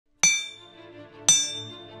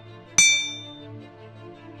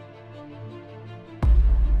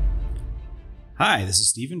Hi, this is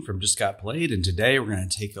Steven from Just Got Played, and today we're going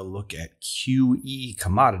to take a look at QE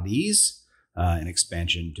Commodities, an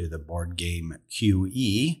expansion to the board game QE.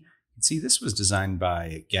 You can see this was designed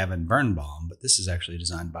by Gavin Birnbaum, but this is actually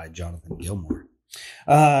designed by Jonathan Gilmour.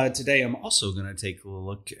 Today I'm also going to take a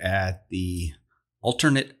look at the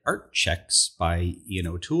alternate art checks by Ian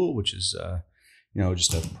O'Toole, which is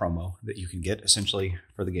just a promo that you can get essentially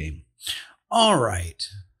for the game. All right,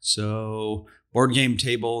 so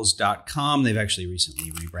BoardGameTables.com, they've actually recently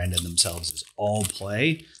rebranded themselves as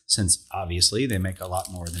Allplay, since obviously they make a lot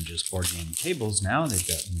more than just board game tables now. They've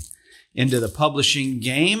gotten into the publishing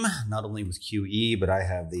game, not only with QE, but I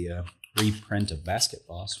have the reprint of Basket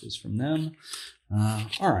Boss was from them.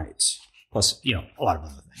 All right, plus, a lot of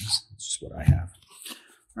other things. That's just what I have.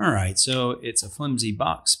 All right, so it's a flimsy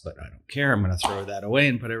box, but I don't care. I'm going to throw that away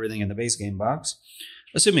and put everything in the base game box,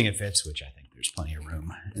 assuming it fits, which I think there's plenty of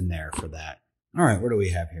room in there for that. All right, what do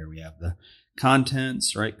we have here? We have the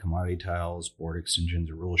contents, right? Commodity tiles, board extensions,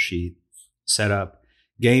 a rule sheet, setup,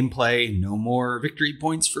 gameplay, no more victory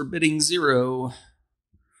points for bidding 0.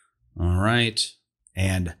 All right,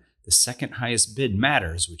 and the second highest bid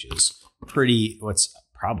matters, which is what's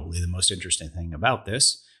probably the most interesting thing about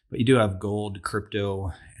this. But you do have gold,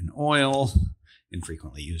 crypto, and oil,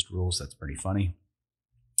 infrequently used rules. That's pretty funny.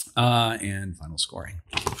 And final scoring.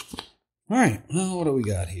 All right, well, what do we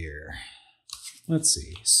got here? Let's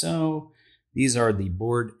see. So these are the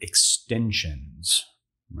board extensions.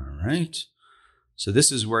 All right. So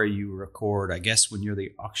this is where you record, I guess, when you're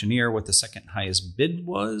the auctioneer, what the second highest bid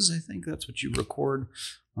was. I think that's what you record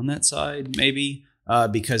on that side, maybe,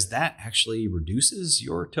 because that actually reduces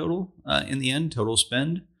your total in the end, total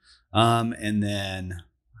spend. And then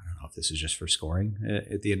I don't know if this is just for scoring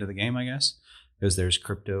at the end of the game, I guess, because there's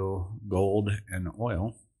crypto, gold, and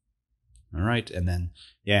oil. All right. And then,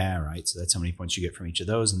 yeah, right. So that's how many points you get from each of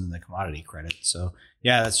those. And then the commodity credit. So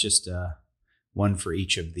yeah, that's just one for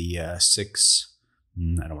each of the 6, I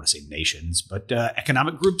don't want to say nations, but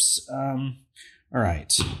economic groups. All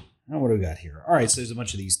right. Now, what do we got here? All right. So there's a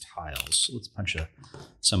bunch of these tiles. So let's punch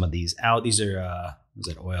some of these out. These are, is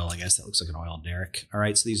that oil? I guess that looks like an oil derrick. All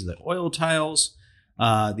right. So these are the oil tiles.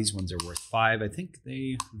 These ones are worth 5. I think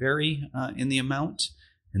they vary in the amount.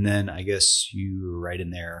 And then I guess you write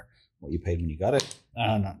in there what you paid when you got it.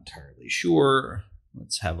 I'm not entirely sure.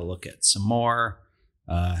 Let's have a look at some more.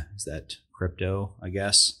 Is that crypto, I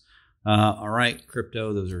guess? All right,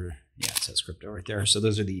 crypto. Those are, it says crypto right there. So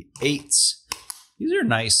those are the 8s. These are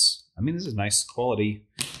nice. I mean, this is nice quality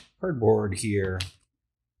cardboard here.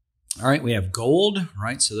 All right, we have gold,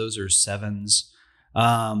 right? So those are 7s.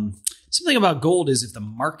 Something about gold is if the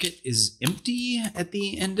market is empty at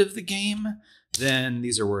the end of the game, then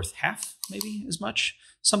these are worth half, maybe as much.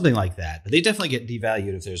 Something like that. But they definitely get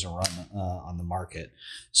devalued if there's a run on the market.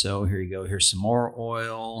 So here you go. Here's some more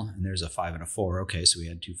oil. And there's a 5 and a 4. Okay, so we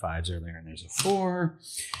had 2 5s earlier, and there's a 4.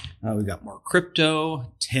 We got more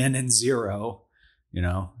crypto. 10 and 0.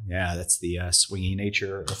 Yeah, that's the swingy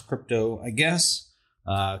nature of crypto, I guess.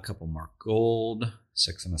 A couple more gold.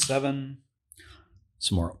 6 and a 7.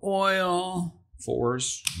 Some more oil.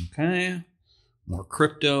 4s. Okay. More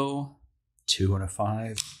crypto. 2 and a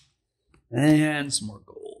 5. And some more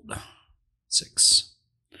gold. 6.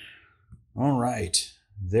 All right.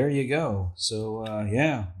 There you go. So,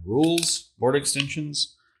 rules, board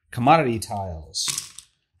extensions, commodity tiles.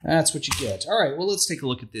 That's what you get. All right. Well, let's take a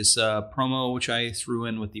look at this promo, which I threw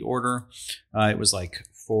in with the order. It was like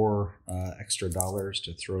 $4 extra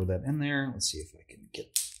to throw that in there. Let's see if I can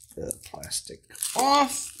get the plastic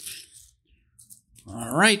off.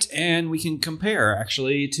 All right, and we can compare,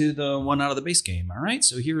 actually, to the one out of the base game. All right,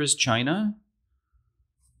 so here is China.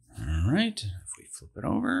 All right, if we flip it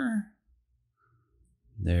over,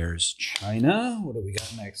 there's China. What do we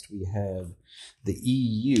got next? We have the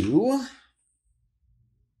EU.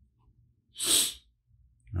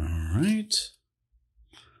 All right.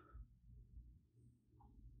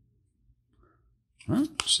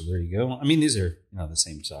 So there you go. I mean, these are the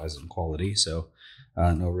same size and quality, so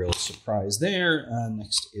no real surprise there.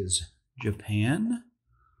 Next is Japan.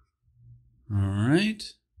 All right.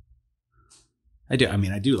 I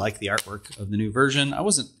do like the artwork of the new version. I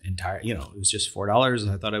wasn't entirely, it was just $4.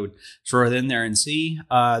 I thought I would throw it in there and see.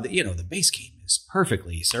 The base game is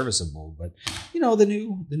perfectly serviceable, but the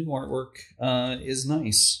new artwork is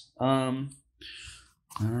nice. All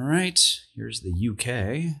right. Here's the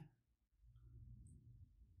UK.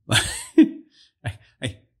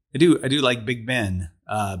 I do like Big Ben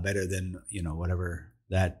better than whatever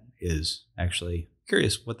that is. Actually,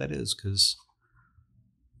 curious what that is, because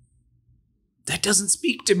that doesn't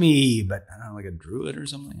speak to me. But I don't know, like a druid or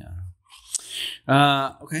something. I don't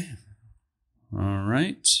know. Okay. All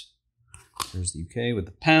right. There's the UK with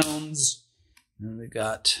the pounds. And we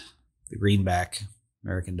got the greenback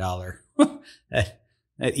American dollar. that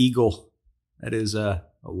eagle. That is a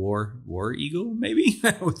war eagle, maybe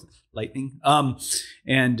with lightning.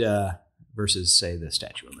 And versus say the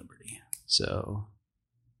Statue of Liberty. So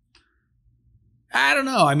I don't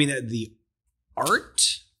know. I mean, the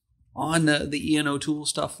art on the E&O tool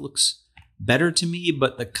stuff looks better to me,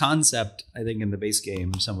 but the concept, I think, in the base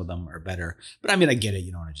game, some of them are better. But I mean, I get it.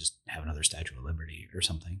 You don't want to just have another Statue of Liberty or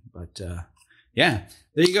something. But yeah,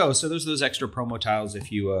 there you go. So those are those extra promo tiles.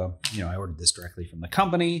 If you, I ordered this directly from the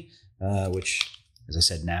company, which, as I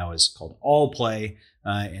said, now is called Allplay,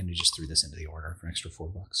 and I just threw this into the order for an extra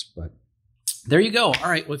 $4. But there you go. All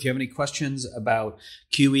right. Well, if you have any questions about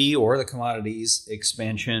QE or the Commodities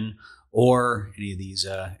expansion or any of these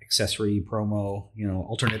accessory promo,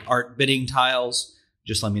 alternate art bidding tiles,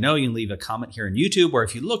 just let me know. You can leave a comment here on YouTube, or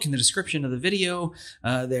if you look in the description of the video,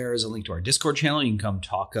 there's a link to our Discord channel. You can come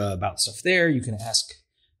talk about stuff there. You can ask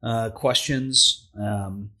questions,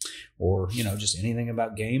 or just anything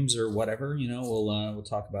about games or whatever. We'll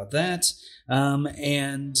talk about that.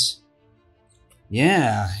 And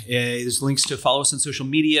yeah, there's links to follow us on social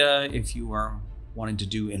media if you are wanting to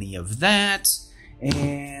do any of that.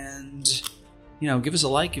 And, give us a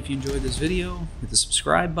like if you enjoyed this video. Hit the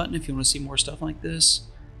subscribe button if you want to see more stuff like this.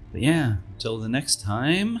 But yeah, until the next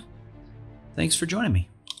time, thanks for joining me.